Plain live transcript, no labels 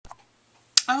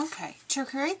Okay, to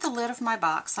create the lid of my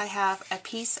box, I have a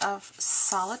piece of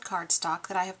solid cardstock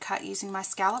that I have cut using my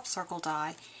scallop circle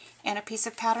die and a piece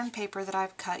of pattern paper that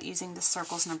I've cut using the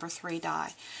Circles No. 3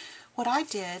 die. What I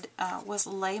did was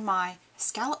lay my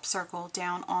scallop circle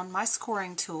down on my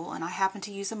scoring tool, and I happened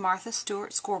to use a Martha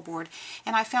Stewart scoreboard,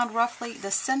 and I found roughly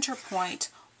the center point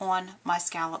on my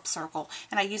scallop circle,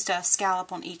 and I used a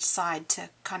scallop on each side to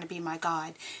kind of be my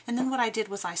guide. And then what I did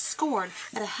was I scored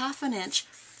at a 1/2 inch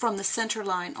from the center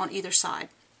line on either side,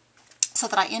 so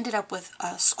that I ended up with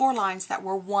score lines that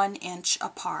were 1 inch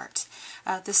apart.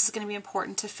 This is going to be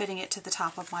important to fitting it to the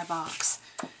top of my box.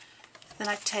 Then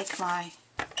I take my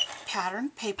pattern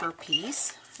paper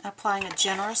piece, applying a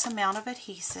generous amount of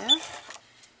adhesive,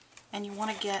 and you want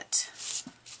to get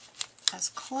as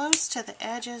close to the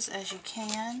edges as you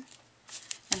can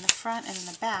in the front and in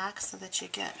the back so that you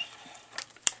get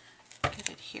good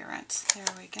adherence. There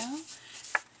we go.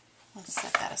 Let's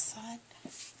set that aside.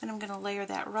 And I'm going to layer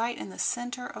that right in the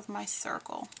center of my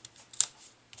circle.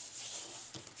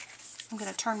 I'm going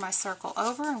to turn my circle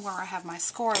over, and where I have my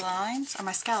score lines, or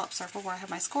my scallop circle, where I have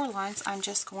my score lines, I'm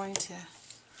just going to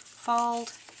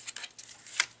fold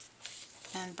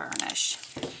and burnish.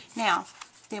 Now,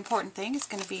 the important thing is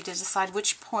going to be to decide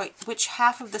which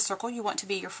half of the circle you want to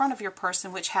be your front of your purse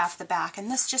and which half the back.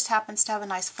 And this just happens to have a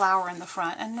nice flower in the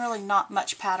front and really not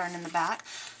much pattern in the back,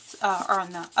 or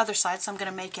on the other side, so I'm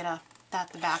going to make it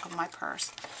the back of my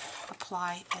purse.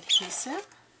 Apply adhesive.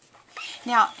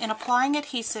 Now, in applying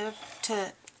adhesive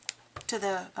to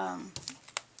the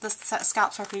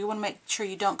scallop circle, you want to make sure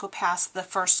you don't go past the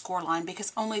first score line,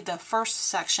 because only the first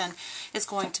section is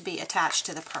going to be attached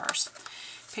to the purse.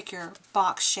 Pick your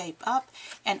box shape up,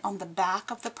 and on the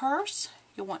back of the purse,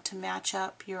 you want to match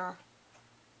up your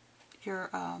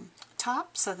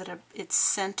top so that it's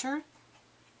centered,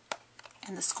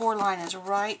 and the score line is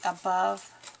right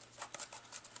above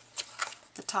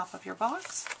the top of your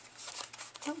box.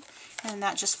 And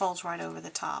that just folds right over the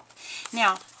top.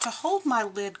 Now, to hold my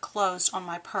lid closed on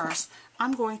my purse,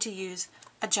 I'm going to use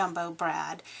a jumbo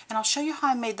brad, and I'll show you how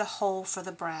I made the hole for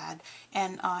the brad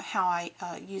and how I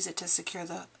use it to secure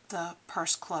the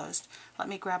purse closed. Let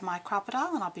me grab my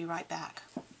crocodile and I'll be right back.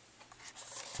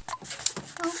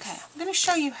 Okay, I'm going to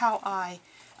show you how I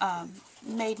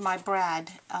made my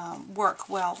brad work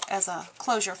well as a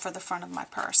closure for the front of my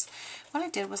purse. What I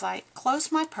did was I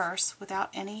closed my purse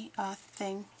without any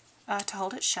thing to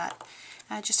hold it shut.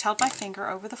 I just held my finger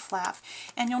over the flap,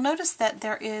 and you'll notice that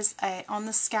there is on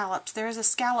the scallops, there is a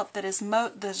scallop that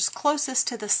is closest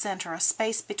to the center, a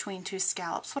space between two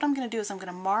scallops. What I'm going to do is I'm going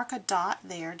to mark a dot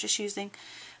there, just using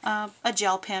a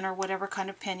gel pen or whatever kind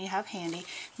of pen you have handy,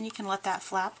 and you can let that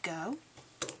flap go.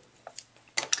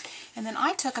 And then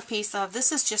I took a piece of,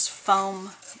 this is just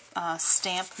foam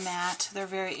stamp mat. They're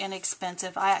very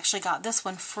inexpensive. I actually got this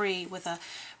one free with a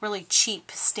really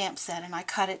cheap stamp set, and I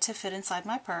cut it to fit inside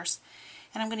my purse.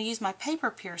 And I'm going to use my paper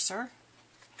piercer,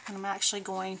 and I'm actually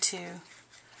going to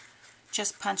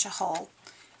just punch a hole.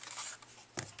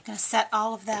 I'm going to set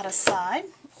all of that aside,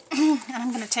 and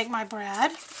I'm going to take my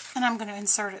brad, and I'm going to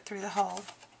insert it through the hole.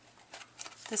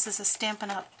 This is a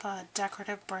Stampin' Up!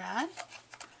 Decorative brad.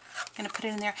 I'm going to put it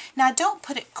in there. Now, I don't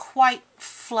put it quite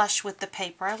flush with the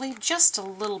paper. I leave just a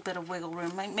little bit of wiggle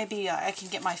room. Maybe I can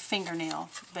get my fingernail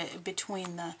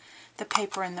between the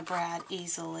paper and the brad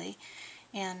easily,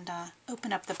 and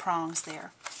open up the prongs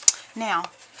there. Now,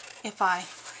 if I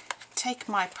take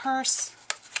my purse,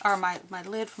 or my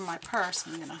lid from my purse,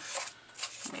 I'm going to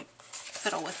let me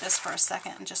fiddle with this for a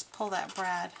second and just pull that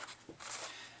brad,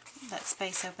 that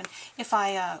space open. If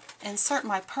I insert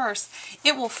my purse,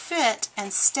 it will fit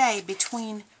and stay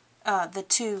between the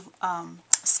two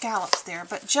scallops there.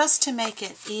 But just to make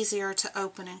it easier to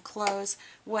open and close,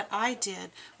 what I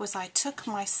did was I took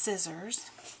my scissors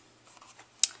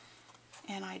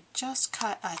and I just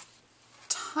cut a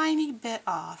tiny bit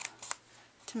off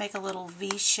to make a little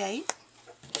V shape,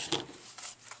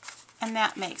 and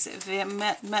that makes it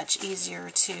much easier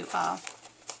to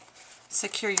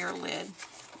secure your lid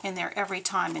in there every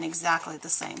time in exactly the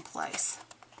same place.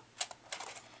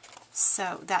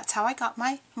 So that's how I got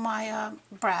my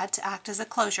brad to act as a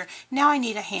closure. Now I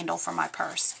need a handle for my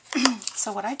purse.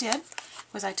 So what I did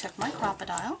was I took my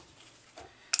crocodile,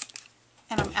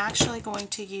 and I'm actually going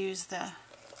to use the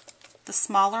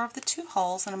smaller of the two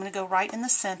holes, and I'm going to go right in the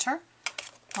center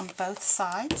on both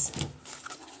sides.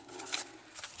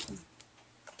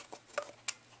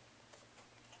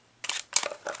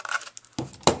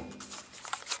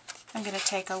 I'm going to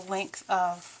take a length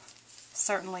of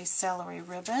certainly celery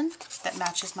ribbon that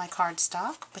matches my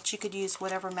cardstock, but you could use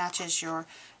whatever matches your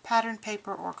pattern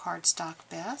paper or cardstock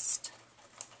best.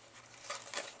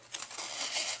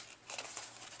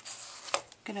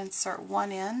 going to insert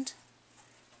one end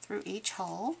through each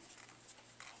hole.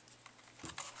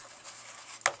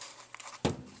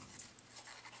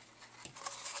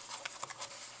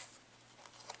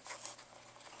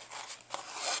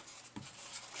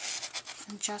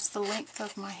 And just the length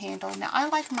of my handle. Now I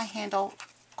like my handle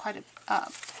quite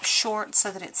short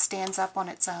so that it stands up on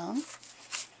its own.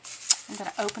 I'm going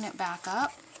to open it back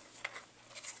up,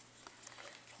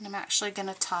 and I'm actually going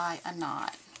to tie a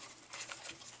knot.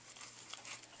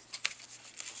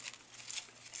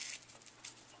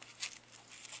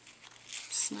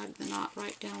 Snug the knot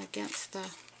right down against the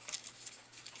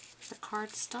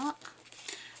cardstock.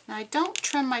 Now I don't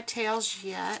trim my tails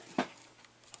yet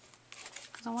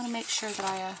because I want to make sure that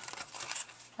I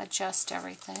adjust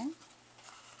everything.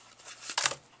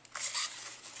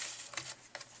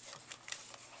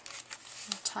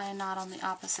 I'll tie a knot on the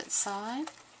opposite side.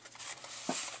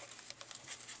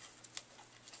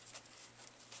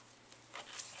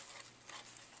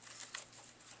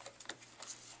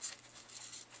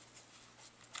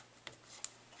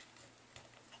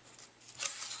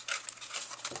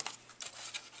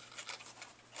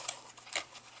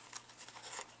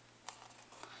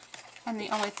 And the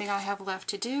only thing I have left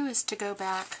to do is to go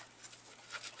back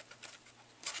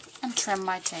and trim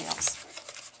my tails.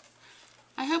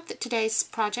 I hope that today's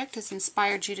project has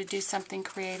inspired you to do something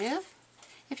creative.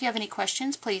 If you have any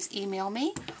questions, please email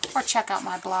me or check out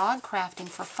my blog,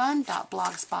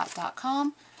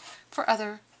 craftingforfun.blogspot.com, for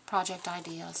other project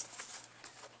ideas.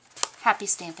 Happy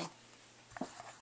stamping!